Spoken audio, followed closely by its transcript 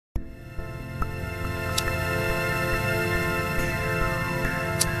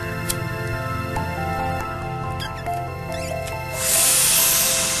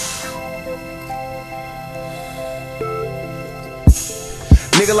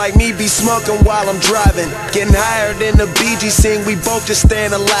Nigga like me be smoking while I'm driving, getting higher than the BG scene, we both just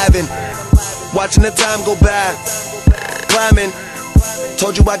staying alive and watching the time go by, climbing.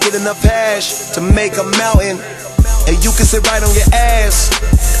 Told you I get enough hash to make a mountain, and you can sit right on your ass,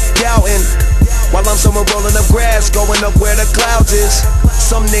 doubting, while I'm somewhere rolling up grass, going up where the clouds is.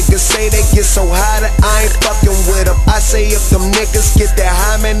 Some niggas say they get so high that I ain't fucking with them. I say if them niggas get that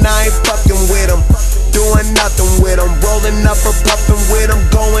high, man, I ain't fucking with them. Doing nothing with them, rolling up or puffing with them,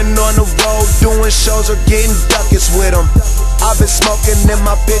 going on the road, doing shows or getting duckets with them. I've been smoking in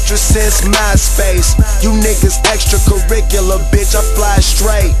my picture since MySpace. You niggas extracurricular, bitch, I fly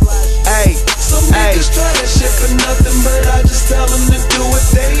straight. Ayy, some niggas try that shit for nothing, but I just tell them to do what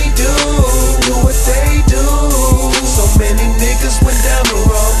they do. Do what they do. So many niggas went down the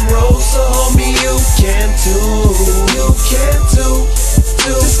wrong road, so homie, you can too. You can too.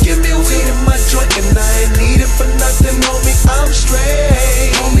 Just give me weed in my joint and I ain't need it for nothing, homie, I'm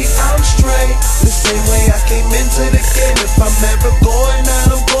straight. Homie, I'm straight. The same way I came into the game. If I'm ever going out,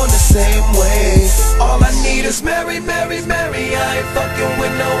 I'm going the same way. All I need is Mary, Mary, Mary. I ain't fucking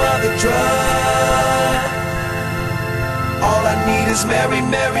with no other drug. All I need is Mary,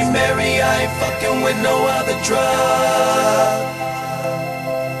 Mary, Mary. I ain't fucking with no other drug.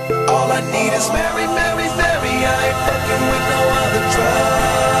 All I need is Mary, Mary, Mary. I ain't fucking with no other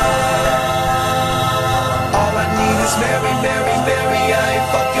drug. All I need is Mary, Mary, Mary. I ain't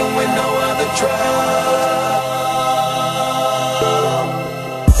fucking with no other drug.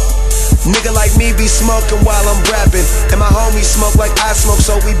 nigga like me be smoking while I'm rapping, and my homies smoke like I smoke,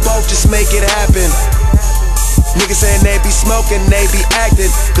 so we both just make it happen. Niggas saying they be smoking, they be acting,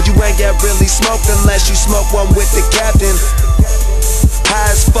 but you ain't get really smoked unless you smoke one with the captain.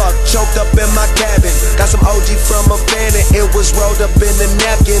 High as fuck, choked up in my cabin. Got some OG from a fan and it was rolled up in a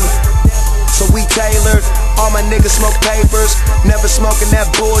napkin. So we tailored, all my niggas smoke papers. Never smoking that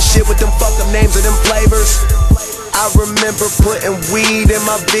bullshit with them fuck up names of them flavors. I remember putting weed in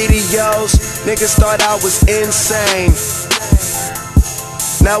my videos. Niggas thought I was insane.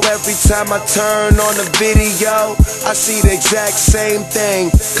 Now every time I turn on the video, I see the exact same thing.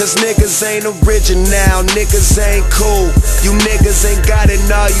 Cause niggas ain't original, niggas ain't cool. You niggas ain't got it,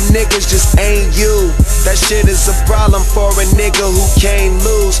 nah, you niggas just ain't you. That shit is a problem for a nigga who can't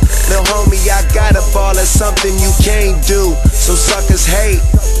lose. Lil' homie, I got a ball, that's something you can't do. So suckers hate,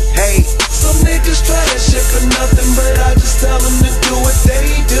 hate. Some niggas try that shit for nothing, but I just tell them to do what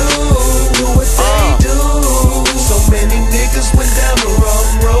they do. Do what they do. So many niggas went down the wrong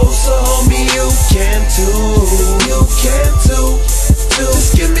road, so homie, you can too. You can too.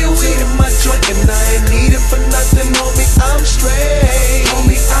 Just give me weed in my joint and I ain't need it for nothing, homie, I'm straight.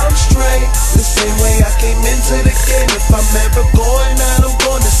 Homie, I'm straight. The same way I came into the game. If I'm ever going out, I'm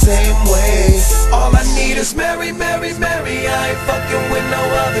going the same way. All I need is Mary, Mary, Mary. I ain't fucking with no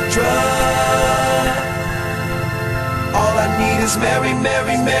other drug. All I need is Mary,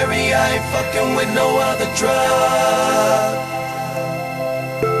 Mary, Mary. I ain't fucking with no other drug.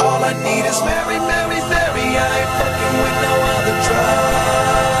 All I need is Mary, Mary, Mary. I ain't fucking with no other drug.